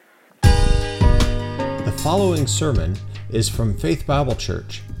following sermon is from Faith Bible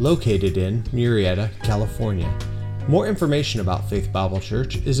Church, located in Murrieta, California. More information about Faith Bible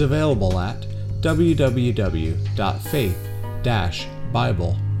Church is available at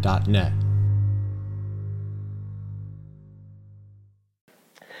www.faith-bible.net.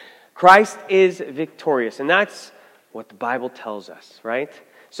 Christ is victorious, and that's what the Bible tells us, right?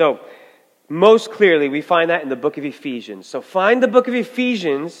 So, most clearly, we find that in the book of Ephesians. So find the book of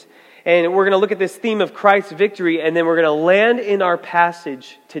Ephesians, and we're going to look at this theme of Christ's victory, and then we're going to land in our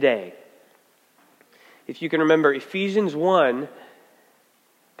passage today. If you can remember, Ephesians 1,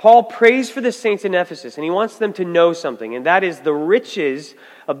 Paul prays for the saints in Ephesus, and he wants them to know something, and that is the riches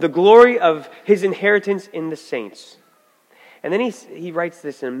of the glory of his inheritance in the saints. And then he writes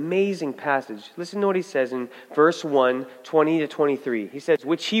this amazing passage. Listen to what he says in verse 1, 20 to 23. He says,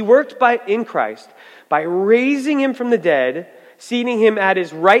 which he worked in Christ by raising him from the dead, seating him at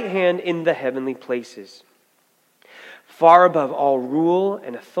his right hand in the heavenly places, far above all rule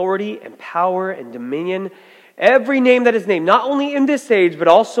and authority and power and dominion, every name that is named, not only in this age, but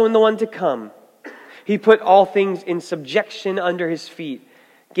also in the one to come. He put all things in subjection under his feet,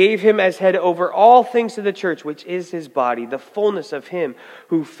 gave him as head over all things to the church, which is his body, the fullness of him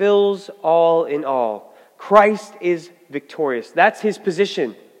who fills all in all. Christ is victorious. That's his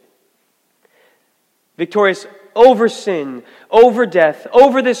position. Victorious over sin, over death,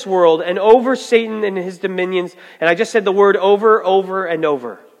 over this world, and over Satan and his dominions. And I just said the word over, and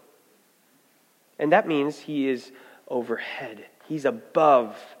over. And that means he is overhead. He's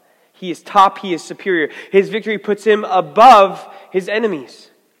above. He is top. He is superior. His victory puts him above his enemies.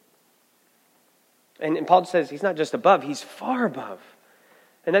 And Paul says he's not just above, he's far above.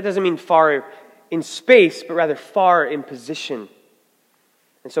 And that doesn't mean far in space, but rather far in position.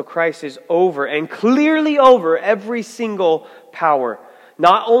 And so Christ is over, and clearly over, every single power.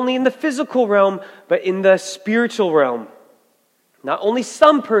 Not only in the physical realm, but in the spiritual realm. Not only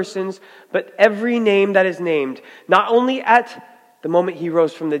some persons, but every name that is named. Not only at the moment he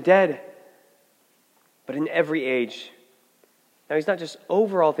rose from the dead, but in every age. Now he's not just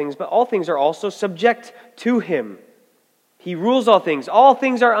over all things, but all things are also subject to him. He rules all things. All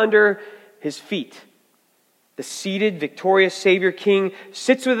things are under his feet. The seated, victorious Savior King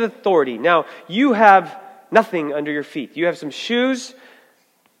sits with authority. Now, you have nothing under your feet. You have some shoes,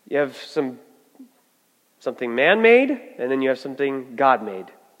 you have something man-made, and then you have something God-made.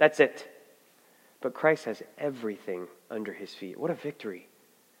 That's it. But Christ has everything under his feet. What a victory.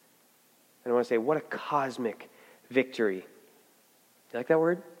 And I want to say, what a cosmic victory. You like that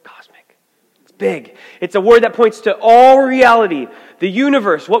word? Cosmic. It's big. It's a word that points to all reality, the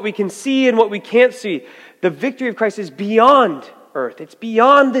universe, what we can see and what we can't see. The victory of Christ is beyond earth. It's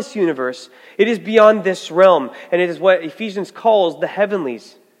beyond this universe. It is beyond this realm. And it is what Ephesians calls the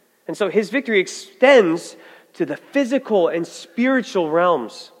heavenlies. And so his victory extends to the physical and spiritual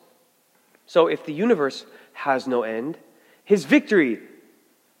realms. So if the universe has no end, his victory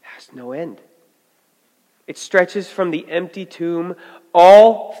has no end. It stretches from the empty tomb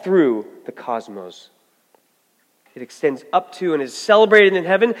all through the cosmos. It extends up to and is celebrated in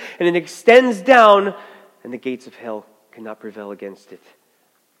heaven, and it extends down, and the gates of hell cannot prevail against it.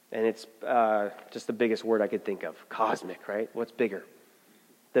 And it's just the biggest word I could think of. Cosmic, right? What's bigger?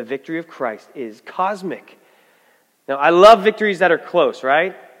 The victory of Christ is cosmic. Now, I love victories that are close,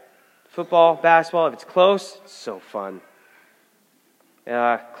 right? Football, basketball, if it's close, it's so fun.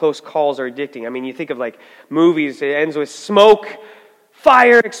 Close calls are addicting. I mean, you think of like movies, it ends with smoke,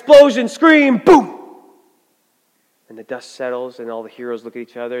 fire, explosion, scream, boom! And the dust settles and all the heroes look at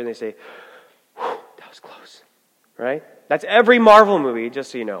each other and they say, that was close, right? That's every Marvel movie,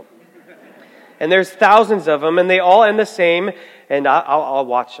 just so you know. And there's thousands of them and they all end the same, and I'll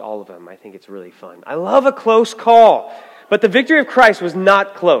watch all of them. I think it's really fun. I love a close call. But the victory of Christ was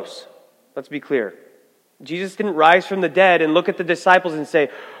not close. Let's be clear. Jesus didn't rise from the dead and look at the disciples and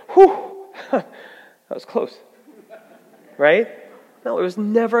say, whew, that was close. Right? No, it was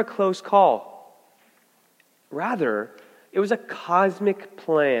never a close call. Rather, it was a cosmic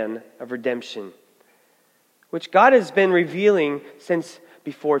plan of redemption, which God has been revealing since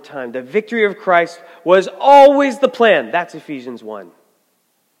before time. The victory of Christ was always the plan. That's Ephesians 1.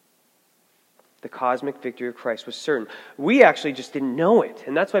 The cosmic victory of Christ was certain. We actually just didn't know it,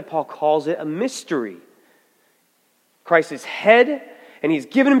 and that's why Paul calls it a mystery. Christ is head, and he's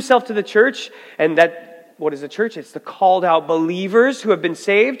given himself to the church, and what is the church? It's the called out believers who have been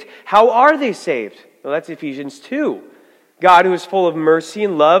saved. How are they saved? Well, that's Ephesians 2. God, who is full of mercy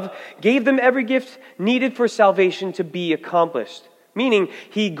and love, gave them every gift needed for salvation to be accomplished. Meaning,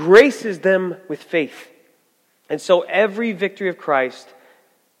 he graces them with faith. And so every victory of Christ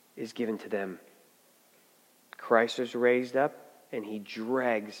is given to them. Christ was raised up, and he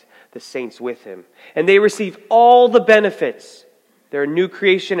drags the saints with him. And they receive all the benefits. They're a new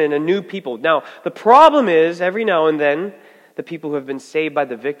creation and a new people. Now, the problem is, every now and then, the people who have been saved by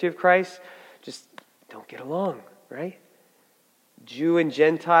the victory of Christ just don't get along, right? Jew and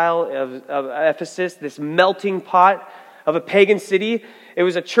Gentile of Ephesus, this melting pot of a pagan city. It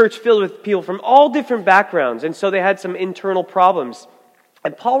was a church filled with people from all different backgrounds, and so they had some internal problems.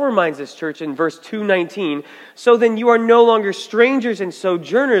 And Paul reminds this church in verse 2:19, "So then you are no longer strangers and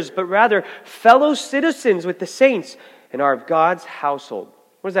sojourners, but rather fellow citizens with the saints and are of God's household."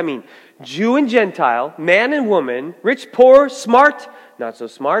 What does that mean? Jew and Gentile, man and woman, rich, poor, smart, not so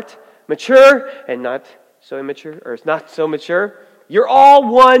smart, mature and not so immature, or not so mature. You're all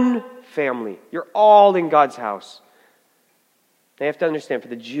one family. You're all in God's house. They have to understand, for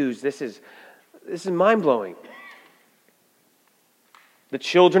the Jews, this is mind-blowing. The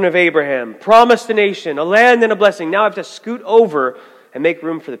children of Abraham, promised a nation, a land and a blessing. Now I have to scoot over and make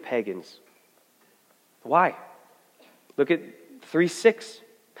room for the pagans. Why? Look at 3:6.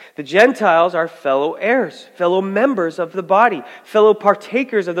 The Gentiles are fellow heirs, fellow members of the body, fellow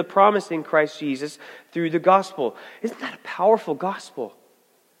partakers of the promise in Christ Jesus through the gospel. Isn't that a powerful gospel?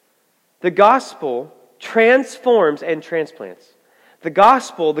 The gospel transforms and transplants. The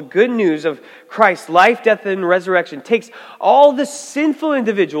gospel, the good news of Christ's life, death, and resurrection, takes all the sinful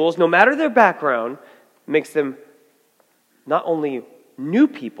individuals, no matter their background, makes them not only new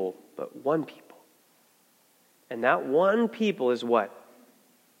people, but one people. And that one people is what?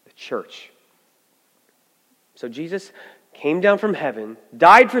 The church. So Jesus came down from heaven,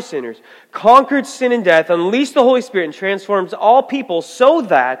 died for sinners, conquered sin and death, unleashed the Holy Spirit, and transforms all people so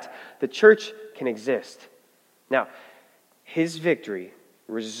that the church can exist. Now, his victory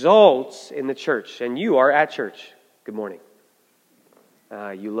results in the church, and you are at church. Good morning.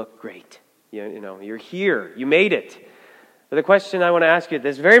 You look great. You're here. You made it. But the question I want to ask you at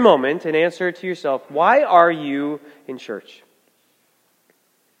this very moment, and answer it to yourself, why are you in church?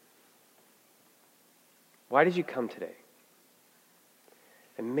 Why did you come today?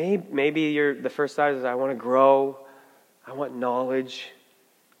 And maybe the first thought is, I want to grow. I want knowledge.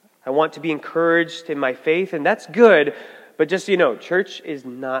 I want to be encouraged in my faith, and that's good. But just so you know, church is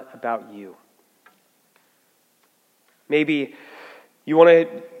not about you. Maybe you want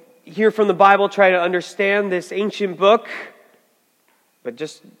to hear from the Bible, try to understand this ancient book. But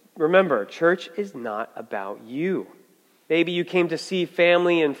just remember, church is not about you. Maybe you came to see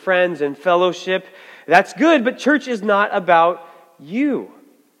family and friends and fellowship. That's good, but church is not about you.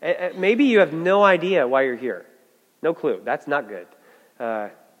 Maybe you have no idea why you're here. No clue. That's not good.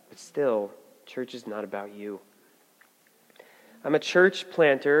 But still, church is not about you. I'm a church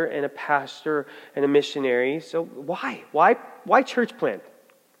planter and a pastor and a missionary. So why? Why church plant?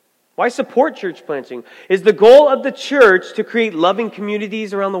 Why support church planting? Is the goal of the church to create loving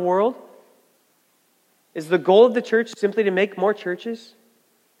communities around the world? Is the goal of the church simply to make more churches?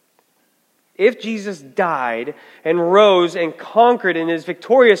 If Jesus died and rose and conquered and is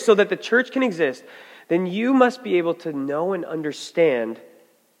victorious so that the church can exist, then you must be able to know and understand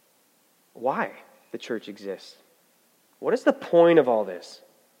why the church exists. What is the point of all this?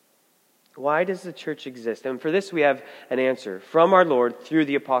 Why does the church exist? And for this we have an answer from our Lord through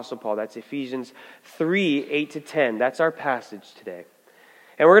the Apostle Paul. That's Ephesians 3:8-10. That's our passage today.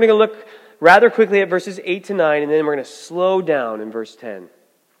 And we're going to look rather quickly at verses 8-9, and then we're going to slow down in verse 10.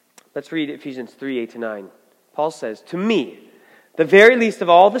 Let's read Ephesians 3:8-9. Paul says, "To me, the very least of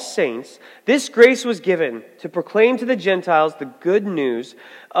all the saints, this grace was given to proclaim to the Gentiles the good news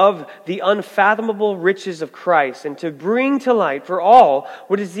of the unfathomable riches of Christ, and to bring to light for all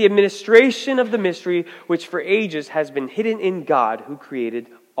what is the administration of the mystery which for ages has been hidden in God who created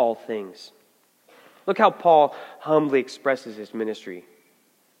all things." Look how Paul humbly expresses his ministry.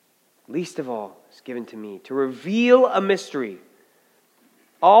 "Least of all is given to me to reveal a mystery.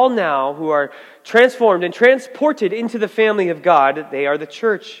 All now who are transformed and transported into the family of God, they are the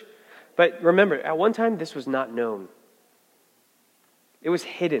church." But remember, at one time this was not known. It was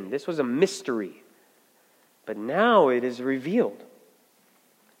hidden. This was a mystery. But now it is revealed.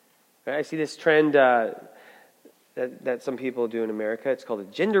 I see this trend that some people do in America. It's called a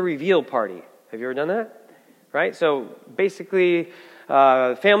gender reveal party. Have you ever done that? Right? So basically,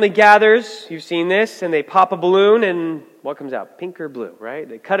 family gathers, you've seen this, and they pop a balloon, and what comes out? Pink or blue, right?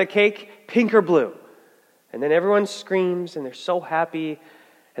 They cut a cake, pink or blue. And then everyone screams, and they're so happy,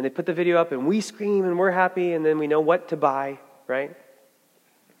 and they put the video up, and we scream, and we're happy, and then we know what to buy, right?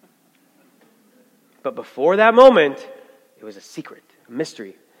 But before that moment, it was a secret, a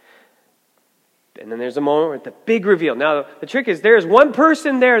mystery. And then there's a moment with the big reveal. Now, the trick is there's one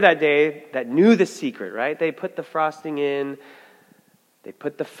person there that day that knew the secret, right? They put the frosting in. They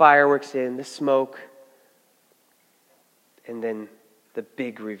put the fireworks in, the smoke. And then the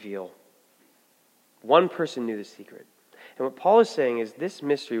big reveal. One person knew the secret. And what Paul is saying is this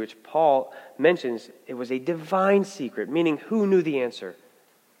mystery, which Paul mentions, it was a divine secret, meaning who knew the answer?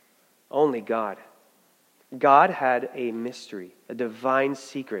 Only God. God had a mystery, a divine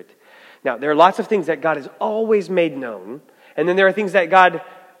secret. Now, there are lots of things that God has always made known, and then there are things that God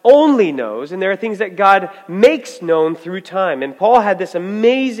only knows, and there are things that God makes known through time. And Paul had this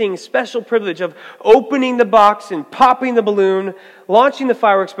amazing, special privilege of opening the box and popping the balloon, launching the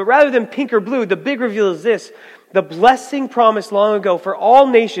fireworks, but rather than pink or blue, the big reveal is this: the blessing promised long ago for all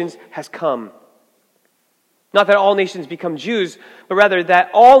nations has come. Not that all nations become Jews, but rather that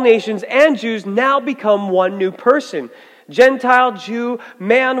all nations and Jews now become one new person. Gentile, Jew,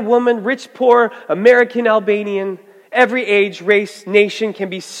 man, woman, rich, poor, American, Albanian, every age, race, nation can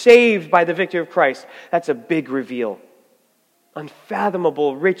be saved by the victory of Christ. That's a big reveal.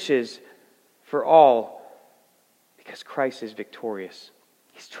 Unfathomable riches for all because Christ is victorious.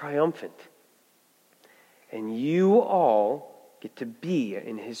 He's triumphant. And you all get to be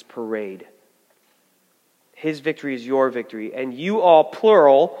in His parade. His victory is your victory. And you all,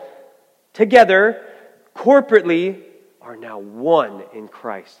 plural, together, corporately, are now one in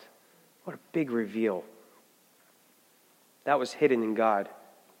Christ. What a big reveal. That was hidden in God,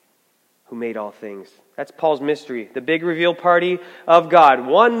 who made all things. That's Paul's mystery. The big reveal party of God.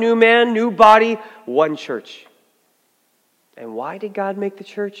 One new man, new body, one church. And why did God make the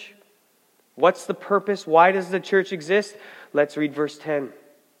church? What's the purpose? Why does the church exist? Let's read verse 10.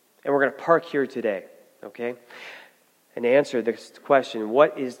 And we're going to park here today, okay? And answer this question,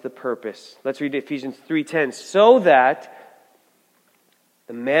 what is the purpose? Let's read Ephesians 3:10. So that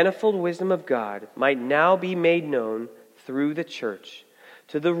the manifold wisdom of God might now be made known through the church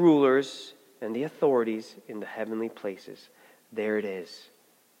to the rulers and the authorities in the heavenly places. There it is,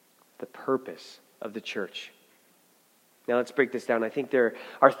 the purpose of the church. Now let's break this down. I think there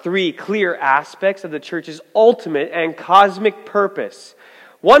are three clear aspects of the church's ultimate and cosmic purpose.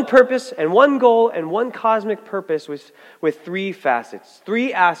 One purpose and one goal and one cosmic purpose with three facets.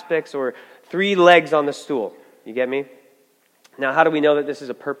 Three aspects or three legs on the stool. You get me? Now how do we know that this is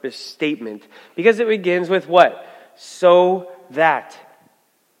a purpose statement? Because it begins with what? So that.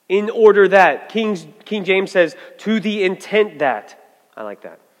 In order that. King James says, to the intent that. I like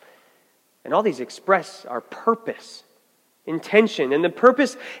that. And all these express our purpose, intention. And the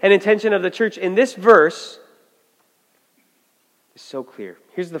purpose and intention of the church in this verse is so clear.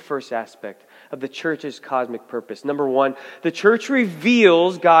 Here's the first aspect of the church's cosmic purpose. Number one, the church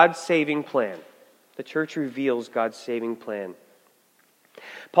reveals God's saving plan. The church reveals God's saving plan.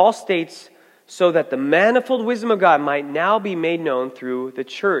 Paul states, so that the manifold wisdom of God might now be made known through the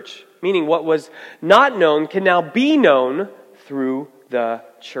church. Meaning what was not known can now be known through the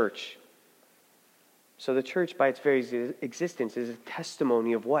church. So the church, by its very existence, is a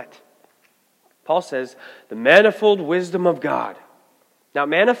testimony of what? Paul says, the manifold wisdom of God. Now,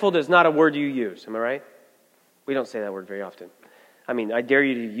 manifold is not a word you use, am I right? We don't say that word very often. I mean, I dare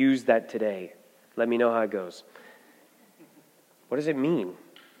you to use that today. Let me know how it goes. What does it mean?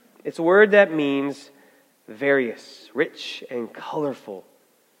 It's a word that means various, rich, and colorful.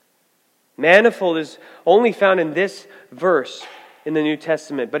 Manifold is only found in this verse in the New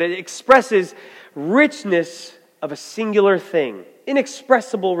Testament, but it expresses richness of a singular thing,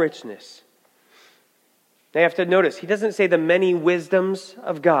 inexpressible richness. Now you have to notice, he doesn't say the many wisdoms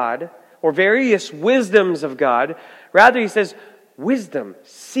of God or various wisdoms of God. Rather, he says wisdom,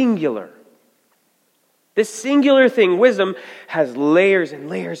 singular. This singular thing, wisdom, has layers and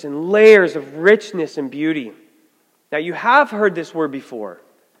layers and layers of richness and beauty. Now you have heard this word before.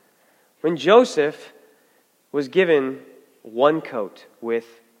 When Joseph was given one coat with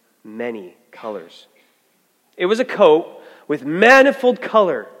many colors. It was a coat with manifold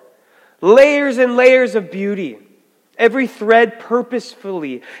color, layers and layers of beauty, every thread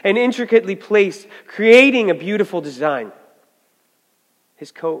purposefully and intricately placed, creating a beautiful design.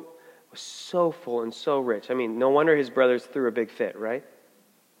 His coat was so full and so rich. I mean, no wonder his brothers threw a big fit, right?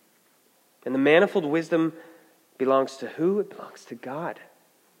 And the manifold wisdom belongs to who? It belongs to God.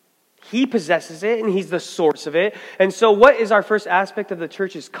 He possesses it, and He's the source of it. And so what is our first aspect of the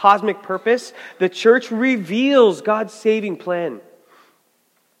church's cosmic purpose? The church reveals God's saving plan.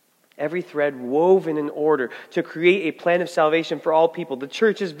 Every thread woven in order to create a plan of salvation for all people. The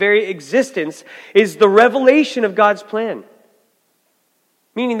church's very existence is the revelation of God's plan.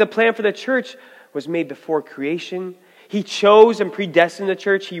 Meaning the plan for the church was made before creation. He chose and predestined the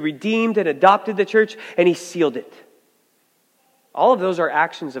church. He redeemed and adopted the church, and He sealed it. All of those are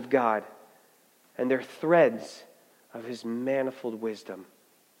actions of God, and they're threads of His manifold wisdom.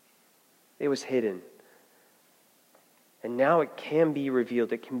 It was hidden. And now it can be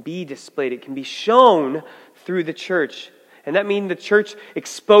revealed. It can be displayed. It can be shown through the church. And that means the church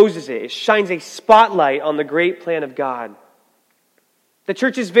exposes it. It shines a spotlight on the great plan of God. The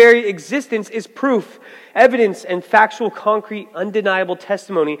church's very existence is proof, evidence, and factual, concrete, undeniable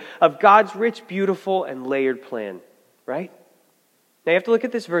testimony of God's rich, beautiful, and layered plan. Right? Now you have to look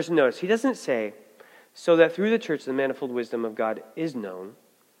at this verse and notice. He doesn't say, so that through the church the manifold wisdom of God is known,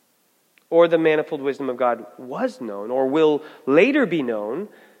 or the manifold wisdom of God was known, or will later be known.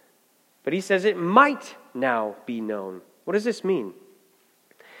 But he says it might now be known. What does this mean?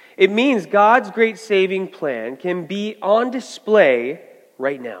 It means God's great saving plan can be on display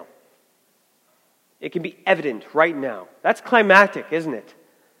right now. It can be evident right now. That's climactic, isn't it?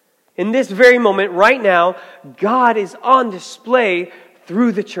 In this very moment, right now, God is on display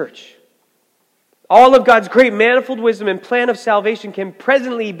through the church. All of God's great manifold wisdom and plan of salvation can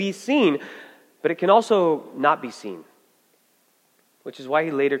presently be seen, but it can also not be seen. Which is why He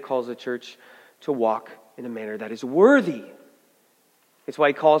later calls the church to walk in a manner that is worthy. It's why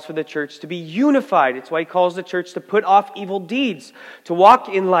He calls for the church to be unified. It's why He calls the church to put off evil deeds, to walk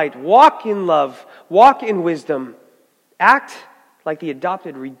in light, walk in love, walk in wisdom, act like the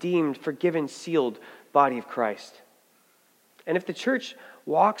adopted, redeemed, forgiven, sealed body of Christ. And if the church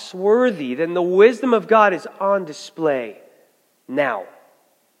walks worthy, then the wisdom of God is on display now.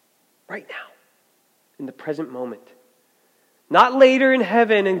 Right now. In the present moment. Not later in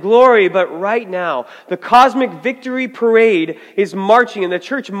heaven and glory, but right now. The cosmic victory parade is marching, and the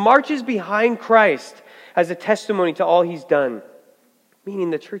church marches behind Christ as a testimony to all He's done. Meaning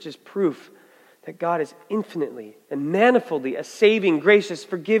the church is proof that God is infinitely and manifoldly a saving, gracious,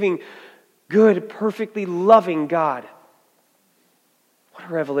 forgiving, good, perfectly loving God. What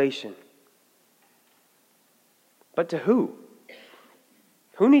a revelation. But to who?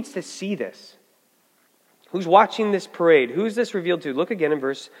 Who needs to see this? Who's watching this parade? Who's this revealed to? Look again in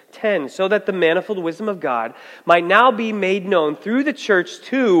verse 10. So that the manifold wisdom of God might now be made known through the church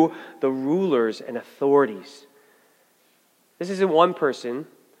to the rulers and authorities. This isn't one person.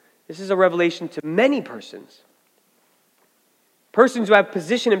 This is a revelation to many persons. Persons who have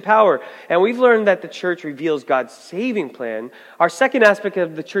position and power. And we've learned that the church reveals God's saving plan. Our second aspect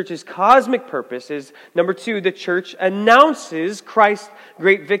of the church's cosmic purpose is, number 2, the church announces Christ's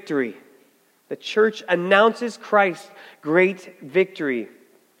great victory. The church announces Christ's great victory.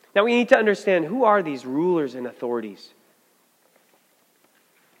 Now we need to understand, who are these rulers and authorities?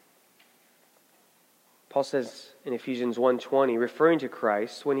 Paul says in Ephesians 1:20, referring to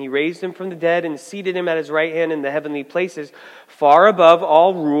Christ, when He raised Him from the dead and seated Him at His right hand in the heavenly places, far above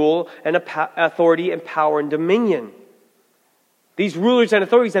all rule and authority and power and dominion. These rulers and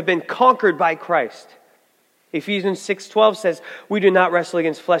authorities have been conquered by Christ. Ephesians 6:12 says, we do not wrestle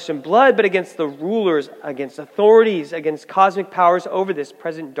against flesh and blood, but against the rulers, against authorities, against cosmic powers over this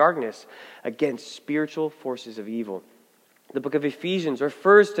present darkness, against spiritual forces of evil. The book of Ephesians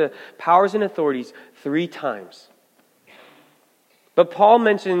refers to powers and authorities 3 times. But Paul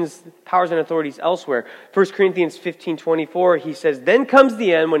mentions powers and authorities elsewhere. 1 Corinthians 15:24, he says, then comes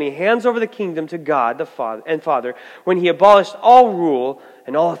the end when He hands over the kingdom to God the Father, when He abolished all rule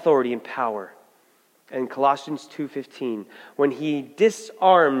and all authority and power. And Colossians 2:15, when He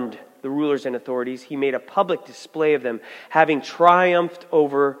disarmed the rulers and authorities, He made a public display of them, having triumphed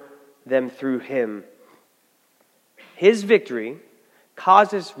over them through Him. His victory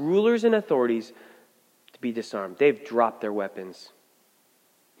causes rulers and authorities to be disarmed. They've dropped their weapons.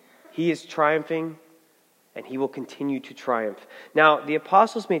 He is triumphing, and He will continue to triumph. Now, the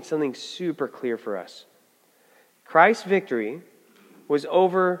apostles made something super clear for us. Christ's victory was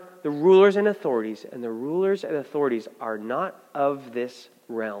over the rulers and authorities, and the rulers and authorities are not of this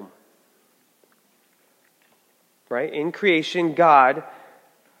realm. Right? In creation, God,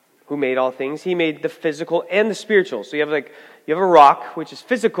 who made all things, He made the physical and the spiritual. So you have a rock, which is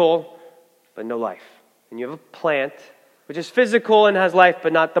physical, but no life. And you have a plant, which is physical and has life,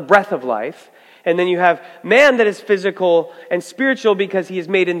 but not the breath of life. And then you have man that is physical and spiritual because he is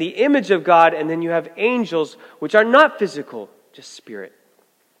made in the image of God. And then you have angels, which are not physical, just spirit.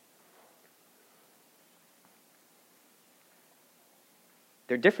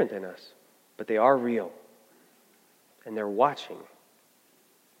 They're different than us, but they are real. And they're watching.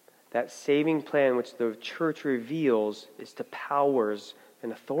 That saving plan which the church reveals is to powers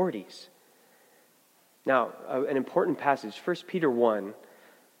and authorities. Now, an important passage, 1 Peter 1,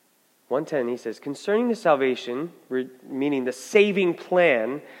 1:10, he says, concerning the salvation, meaning the saving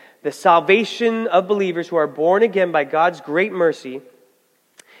plan, the salvation of believers who are born again by God's great mercy,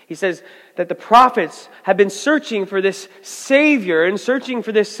 he says that the prophets have been searching for this Savior and searching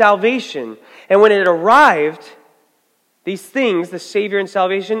for this salvation. And when it arrived, these things, the Savior and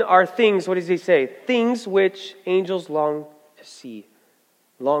salvation, are things, what does he say? Things which angels long to see,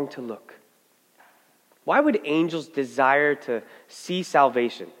 long to look. Why would angels desire to see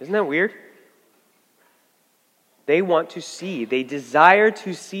salvation? Isn't that weird? They want to see. They desire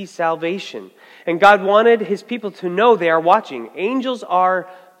to see salvation. And God wanted his people to know they are watching. Angels are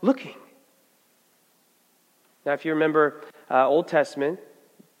looking. Now, if you remember Old Testament,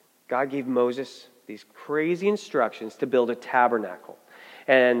 God gave Moses these crazy instructions to build a tabernacle.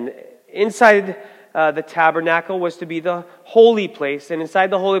 And inside the tabernacle was to be the holy place, and inside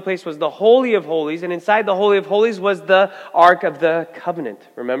the holy place was the Holy of Holies, and inside the Holy of Holies was the Ark of the Covenant,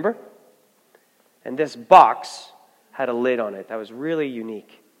 remember? And this box had a lid on it that was really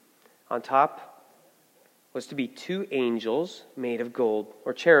unique. On top was to be 2 angels made of gold,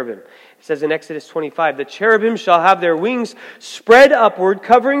 or cherubim. It says in Exodus 25, the cherubim shall have their wings spread upward,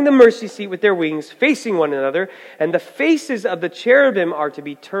 covering the mercy seat with their wings, facing one another, and the faces of the cherubim are to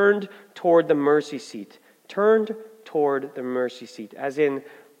be turned toward the mercy seat. Turned toward the mercy seat, as in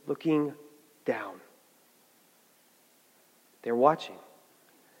looking down. They're watching.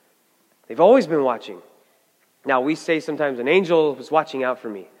 They've always been watching. Now, we say sometimes an angel was watching out for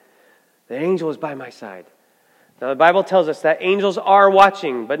me. The angel was by my side. Now, the Bible tells us that angels are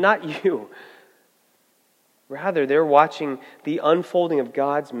watching, but not you. Rather, they're watching the unfolding of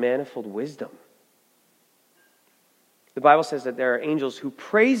God's manifold wisdom. The Bible says that there are angels who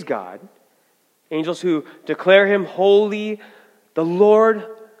praise God, angels who declare him holy, the Lord,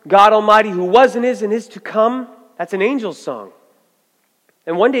 God Almighty, who was and is to come. That's an angel's song.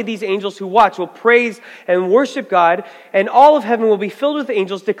 And one day these angels who watch will praise and worship God, and all of heaven will be filled with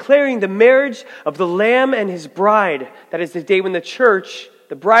angels declaring the marriage of the Lamb and his bride. That is the day when the church,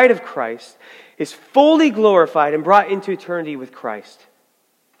 the bride of Christ, is fully glorified and brought into eternity with Christ.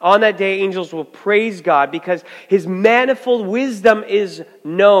 On that day, angels will praise God because his manifold wisdom is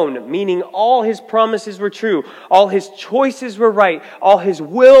known, meaning all his promises were true, all his choices were right, all his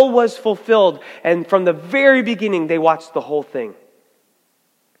will was fulfilled, and from the very beginning they watched the whole thing.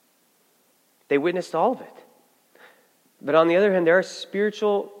 They witnessed all of it. But on the other hand, there are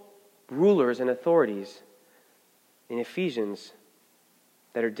spiritual rulers and authorities in Ephesians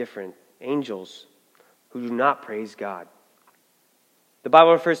that are different. Angels who do not praise God. The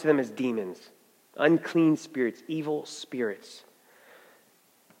Bible refers to them as demons, unclean spirits, evil spirits.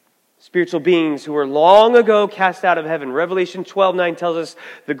 Spiritual beings who were long ago cast out of heaven. Revelation 12:9 tells us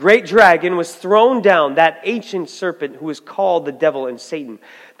the great dragon was thrown down, that ancient serpent who is called the devil and Satan,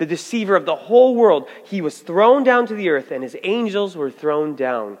 the deceiver of the whole world. He was thrown down to the earth, and his angels were thrown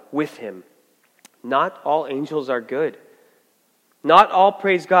down with him. Not all angels are good. Not all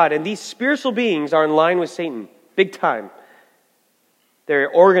praise God. And these spiritual beings are in line with Satan, big time.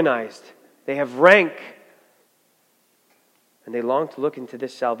 They're organized. They have rank. And they long to look into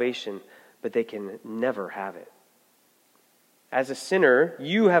this salvation, but they can never have it. As a sinner,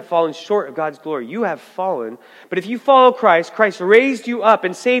 you have fallen short of God's glory. You have fallen. But if you follow Christ, Christ raised you up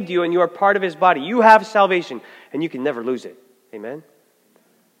and saved you, and you are part of his body. You have salvation, and you can never lose it. Amen?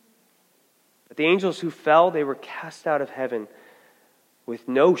 But the angels who fell, they were cast out of heaven with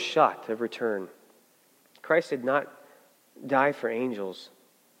no shot of return. Christ did not die for angels.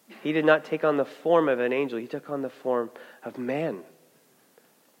 He did not take on the form of an angel. He took on the form of man.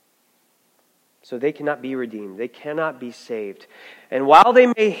 So they cannot be redeemed. They cannot be saved. And while they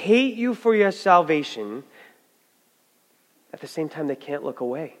may hate you for your salvation, at the same time they can't look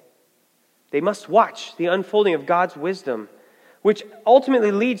away. They must watch the unfolding of God's wisdom, which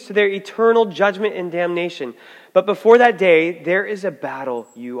ultimately leads to their eternal judgment and damnation. But before that day, there is a battle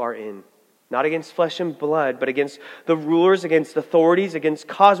you are in. Not against flesh and blood, but against the rulers, against authorities, against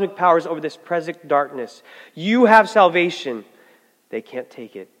cosmic powers over this present darkness. You have salvation. They can't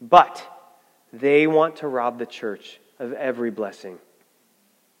take it. But they want to rob the church of every blessing.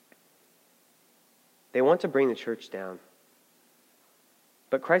 They want to bring the church down.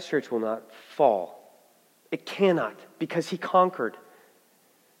 But Christ's church will not fall. It cannot, because he conquered.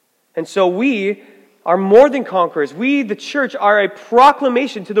 And so we are more than conquerors. We, the church, are a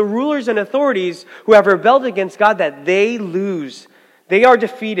proclamation to the rulers and authorities who have rebelled against God that they lose. They are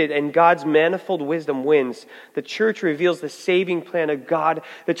defeated, and God's manifold wisdom wins. The church reveals the saving plan of God.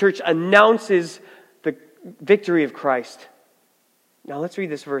 The church announces the victory of Christ. Now let's read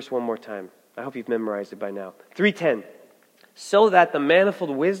this verse one more time. I hope you've memorized it by now. 3:10. so that the manifold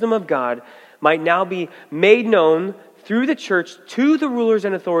wisdom of God might now be made known through the church to the rulers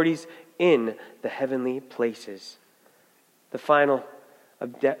and authorities in the heavenly places. The final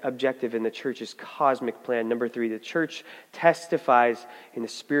objective in the church's cosmic plan. Number 3, the church testifies in the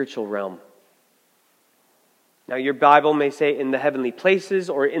spiritual realm. Now, your Bible may say in the heavenly places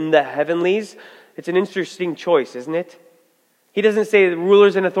or in the heavenlies. It's an interesting choice, isn't it? He doesn't say the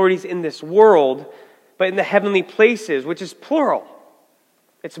rulers and authorities in this world, but in the heavenly places, which is plural.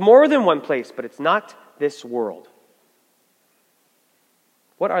 It's more than one place, but it's not this world.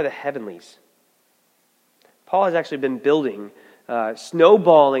 What are the heavenlies? Paul has actually been building,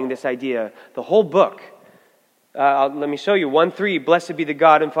 snowballing this idea, the whole book. Let me show you. 1:3, blessed be the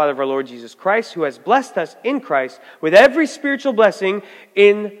God and Father of our Lord Jesus Christ, who has blessed us in Christ with every spiritual blessing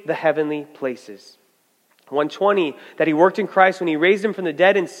in the heavenly places. 1:20, that he worked in Christ when he raised him from the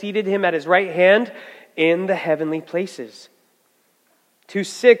dead and seated him at his right hand in the heavenly places.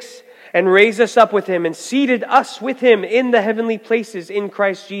 2:6, and raised us up with him and seated us with him in the heavenly places in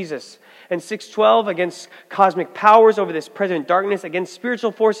Christ Jesus. And 6:12, against cosmic powers over this present darkness, against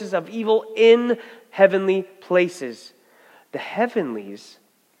spiritual forces of evil in heavenly places. The heavenlies,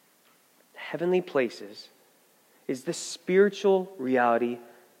 heavenly places, is the spiritual reality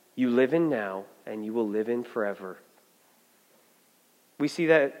you live in now and you will live in forever. We see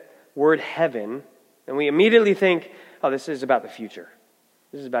that word heaven, and we immediately think, oh, this is about the future.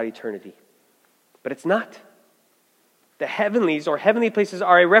 This is about eternity. But it's not. The heavenlies or heavenly places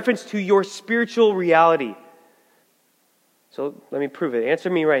are a reference to your spiritual reality. So let me prove it. Answer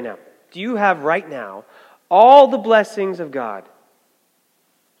me right now. Do you have right now all the blessings of God?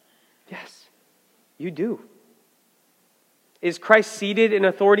 Yes, you do. Is Christ seated in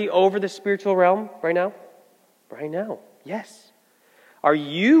authority over the spiritual realm right now? Right now, yes. Are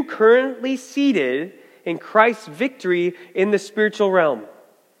you currently seated in Christ's victory in the spiritual realm?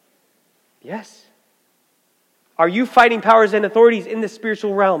 Yes. Are you fighting powers and authorities in the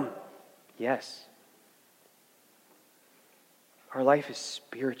spiritual realm? Yes. Our life is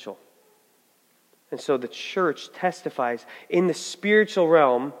spiritual. And so the church testifies in the spiritual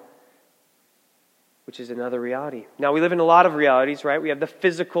realm, which is another reality. Now, we live in a lot of realities, right? We have the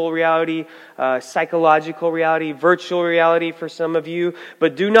physical reality, psychological reality, virtual reality for some of you.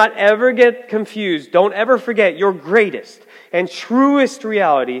 But do not ever get confused. Don't ever forget your greatest and truest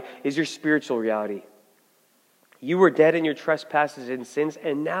reality is your spiritual reality. You were dead in your trespasses and sins,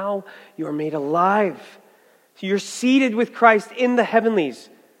 and now you are made alive. So you're seated with Christ in the heavenlies.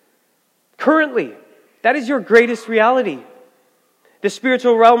 Currently, that is your greatest reality. The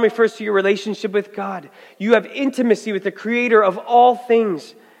spiritual realm refers to your relationship with God. You have intimacy with the Creator of all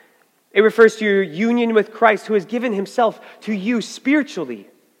things. It refers to your union with Christ, who has given himself to you spiritually.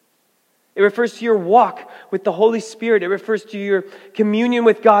 It refers to your walk with the Holy Spirit. It refers to your communion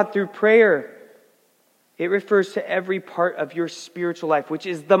with God through prayer. It refers to every part of your spiritual life, which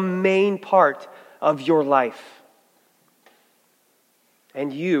is the main part of your life.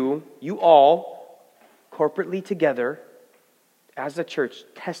 And you all, corporately together, as a church,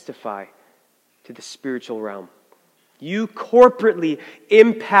 testify to the spiritual realm. You corporately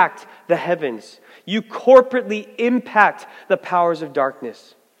impact the heavens. You corporately impact the powers of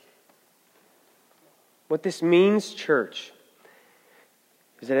darkness. What this means, church,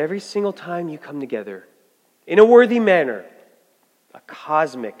 is that every single time you come together, in a worthy manner, a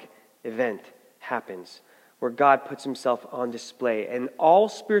cosmic event happens where God puts himself on display, and all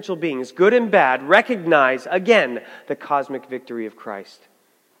spiritual beings, good and bad, recognize again the cosmic victory of Christ.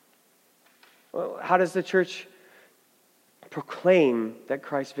 Well, how does the church proclaim that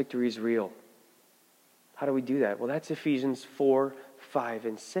Christ's victory is real? How do we do that? Well, that's Ephesians 4, 5,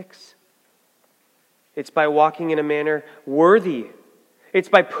 and 6. It's by walking in a manner worthy. It's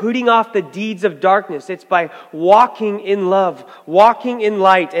by putting off the deeds of darkness. It's by walking in love, walking in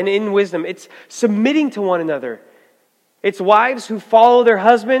light and in wisdom. It's submitting to one another. It's wives who follow their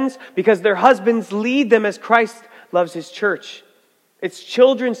husbands because their husbands lead them as Christ loves his church. It's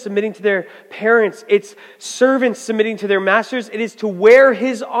children submitting to their parents. It's servants submitting to their masters. It is to wear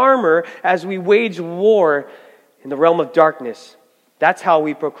his armor as we wage war in the realm of darkness. That's how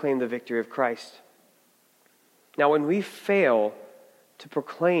we proclaim the victory of Christ. Now, when we fail to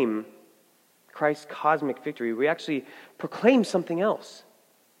proclaim Christ's cosmic victory, we actually proclaim something else.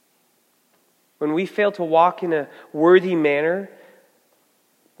 When we fail to walk in a worthy manner,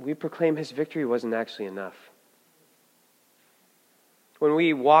 we proclaim his victory wasn't actually enough. When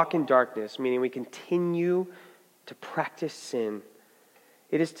we walk in darkness, meaning we continue to practice sin,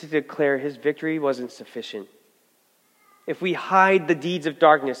 it is to declare his victory wasn't sufficient. If we hide the deeds of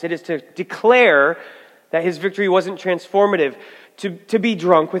darkness, it is to declare that his victory wasn't transformative. To be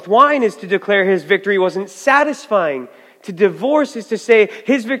drunk with wine is to declare his victory wasn't satisfying. To divorce is to say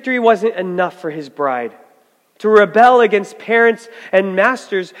his victory wasn't enough for his bride. To rebel against parents and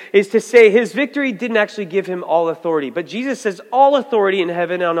masters is to say his victory didn't actually give him all authority. But Jesus says, all authority in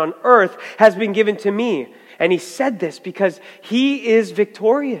heaven and on earth has been given to me. And he said this because he is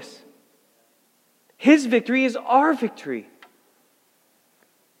victorious. His victory is our victory.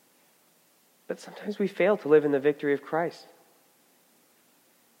 But sometimes we fail to live in the victory of Christ.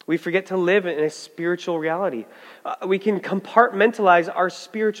 We forget to live in a spiritual reality. We can compartmentalize our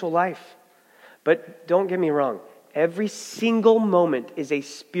spiritual life. But don't get me wrong, every single moment is a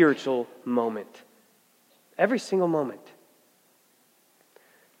spiritual moment. Every single moment.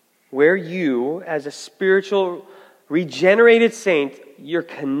 Where you, as a spiritual, regenerated saint, you're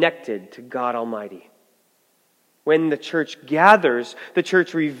connected to God Almighty. When the church gathers, the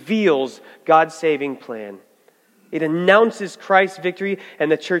church reveals God's saving plan. It announces Christ's victory,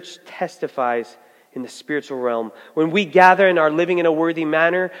 and the church testifies in the spiritual realm. When we gather and are living in a worthy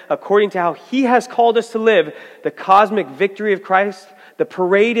manner, according to how He has called us to live, the cosmic victory of Christ, the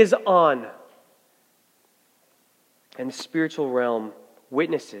parade is on. And the spiritual realm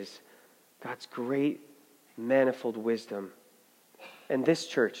witnesses God's great manifold wisdom. And this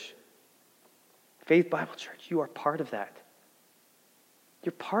church, Faith Bible Church, you are part of that.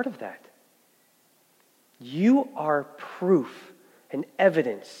 You're part of that. You are proof and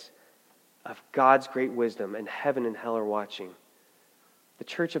evidence of God's great wisdom, and heaven and hell are watching. The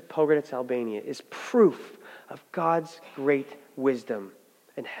Church of Pogradec, Albania is proof of God's great wisdom,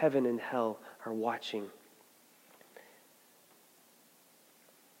 and heaven and hell are watching.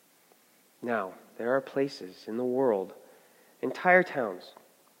 Now, there are places in the world, entire towns,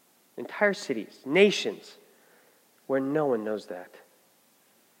 entire cities, nations, where no one knows that.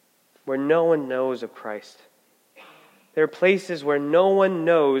 Where no one knows of Christ. There are places where no one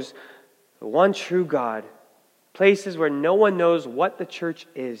knows the one true God. Places where no one knows what the church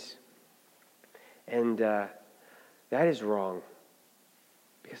is. And that is wrong.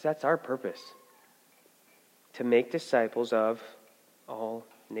 Because that's our purpose. To make disciples of all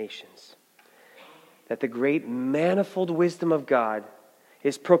nations. That the great manifold wisdom of God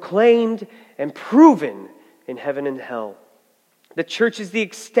is proclaimed and proven in heaven and hell. The church is the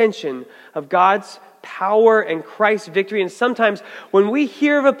extension of God's power and Christ's victory. And sometimes when we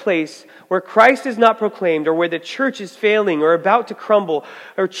hear of a place where Christ is not proclaimed, or where the church is failing or about to crumble,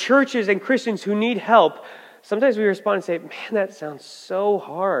 or churches and Christians who need help, sometimes we respond and say, man, that sounds so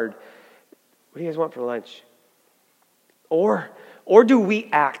hard. What do you guys want for lunch? Or do we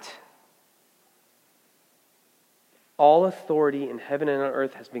act? All authority in heaven and on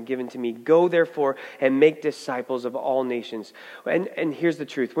earth has been given to me. Go, therefore, and make disciples of all nations. And here's the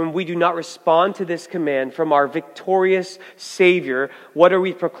truth. When we do not respond to this command from our victorious Savior, what are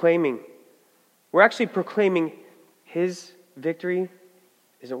we proclaiming? We're actually proclaiming His victory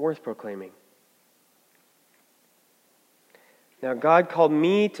isn't worth proclaiming. Now, God called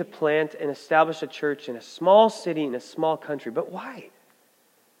me to plant and establish a church in a small city, in a small country. But why?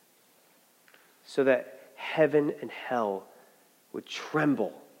 So that heaven and hell would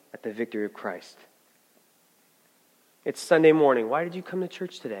tremble at the victory of Christ. It's Sunday morning. Why did you come to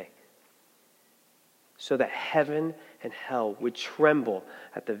church today? So that heaven and hell would tremble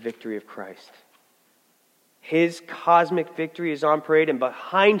at the victory of Christ. His cosmic victory is on parade, and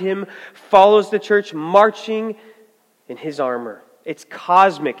behind Him follows the church marching in His armor. It's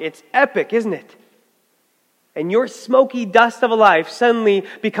cosmic. It's epic, isn't it? And your smoky dust of a life suddenly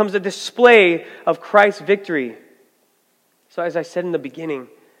becomes a display of Christ's victory. So as I said in the beginning,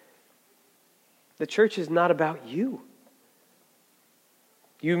 the church is not about you.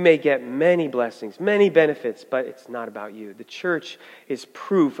 You may get many blessings, many benefits, but it's not about you. The church is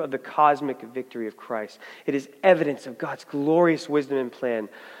proof of the cosmic victory of Christ. It is evidence of God's glorious wisdom and plan.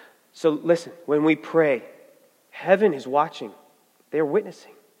 So listen, when we pray, heaven is watching. They are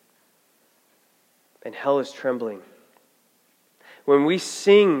witnessing. And hell is trembling. When we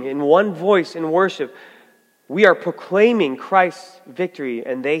sing in one voice in worship, we are proclaiming Christ's victory,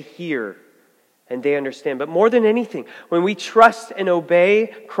 and they hear and they understand. But more than anything, when we trust and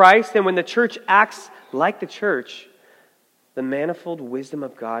obey Christ, and when the church acts like the church, the manifold wisdom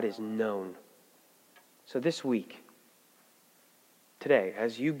of God is known. So this week, today,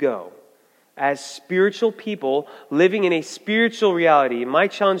 as you go, as spiritual people living in a spiritual reality, my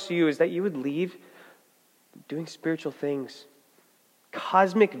challenge to you is that you would leave doing spiritual things,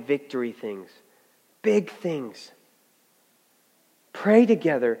 cosmic victory things, big things. Pray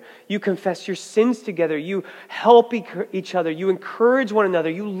together. You confess your sins together. You help each other. You encourage one another.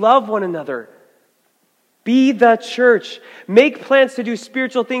 You love one another. Be the church. Make plans to do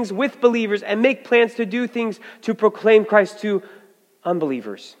spiritual things with believers and make plans to do things to proclaim Christ to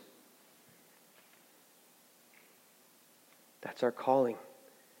unbelievers. That's our calling.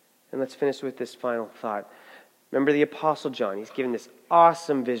 And let's finish with this final thought. Remember the Apostle John. He's given this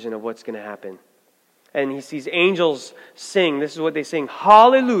awesome vision of what's going to happen. And he sees angels sing. This is what they sing.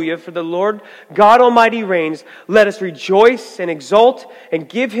 Hallelujah, for the Lord God Almighty reigns. Let us rejoice and exult and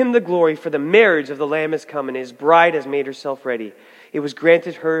give him the glory, for the marriage of the Lamb has come and his bride has made herself ready. It was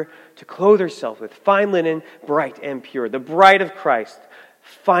granted her to clothe herself with fine linen, bright and pure. The bride of Christ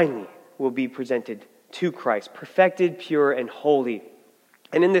finally will be presented to Christ, perfected, pure, and holy.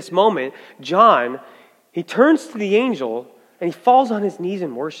 And in this moment, John, he turns to the angel and he falls on his knees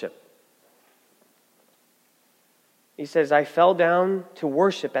in worship. He says, I fell down to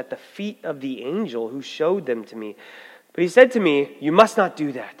worship at the feet of the angel who showed them to me. But he said to me, you must not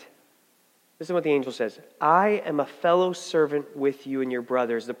do that. This is what the angel says. I am a fellow servant with you and your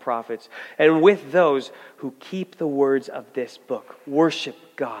brothers, the prophets, and with those who keep the words of this book. Worship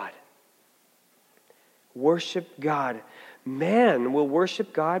God. Worship God. Man will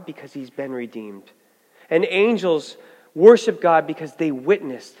worship God because he's been redeemed. And angels worship God because they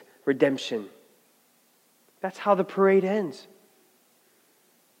witnessed redemption. That's how the parade ends.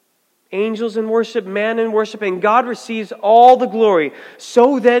 Angels in worship, man in worship, and God receives all the glory.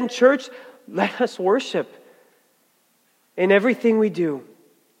 So then, church, let us worship in everything we do.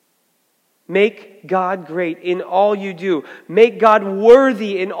 Make God great in all you do. Make God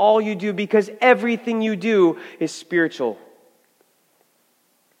worthy in all you do, because everything you do is spiritual.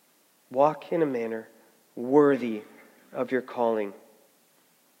 Walk in a manner worthy of your calling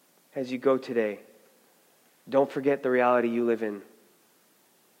as you go today. Don't forget the reality you live in.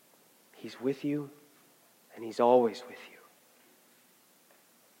 He's with you, and He's always with you.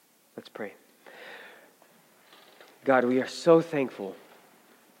 Let's pray. God, we are so thankful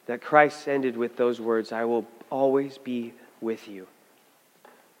that Christ ended with those words, I will always be with you.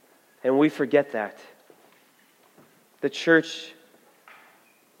 And we forget that. The church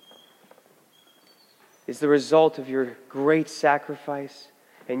is the result of your great sacrifice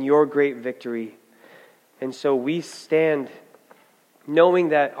and your great victory. And so we stand knowing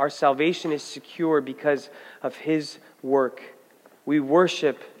that our salvation is secure because of His work. We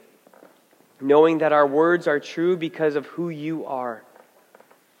worship knowing that our words are true because of who you are.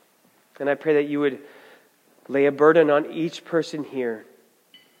 And I pray that you would lay a burden on each person here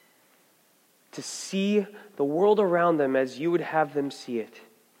to see the world around them as you would have them see it.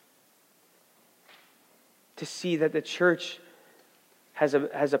 To see that the church has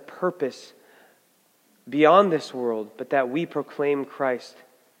a purpose beyond this world, but that we proclaim Christ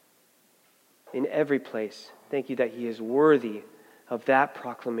in every place. Thank you that He is worthy of that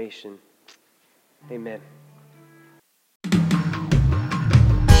proclamation. Amen.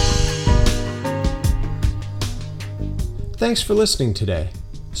 Thanks for listening today.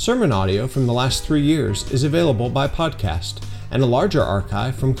 Sermon audio from the last 3 years is available by podcast, and a larger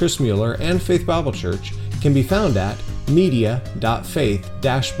archive from Chris Mueller and Faith Bible Church can be found at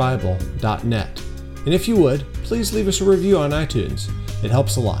media.faith-bible.net. And if you would, please leave us a review on iTunes. It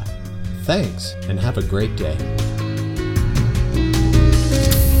helps a lot. Thanks, and have a great day.